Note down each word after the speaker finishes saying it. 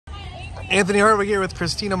Anthony Hartwig here with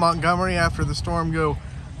Christina Montgomery after the Storm go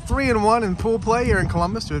 3-1 in pool play here in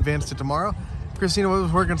Columbus to advance to tomorrow. Christina, what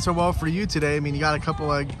was working so well for you today? I mean, you got a couple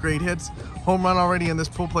of great hits, home run already in this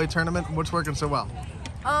pool play tournament. What's working so well?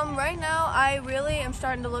 Right now, I really am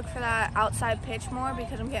starting to look for that outside pitch more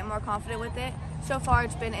because I'm getting more confident with it. So far,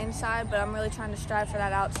 it's been inside, but I'm really trying to strive for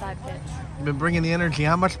that outside pitch. You've been bringing the energy.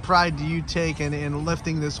 How much pride do you take in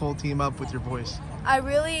lifting this whole team up with your voice? I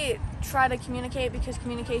really try to communicate because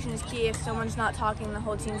communication is key. If someone's not talking, the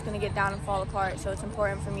whole team's going to get down and fall apart. So it's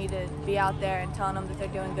important for me to be out there and telling them that they're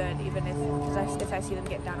doing good, even if I see them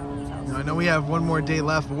get down on themselves. I know we have one more day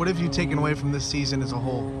left, but what have you taken away from this season as a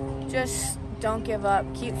whole? Just don't give up.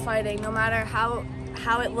 Keep fighting. No matter how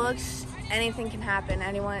it looks, anything can happen.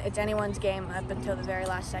 It's anyone's game up until the very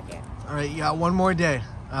last second. All right, you got one more day.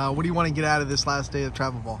 What do you want to get out of this last day of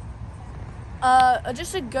travel ball?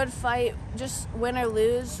 Just a good fight. Just win or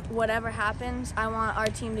lose, whatever happens. I want our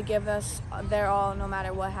team to give us their all no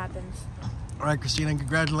matter what happens. All right, Christina,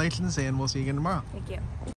 congratulations, and we'll see you again tomorrow. Thank you.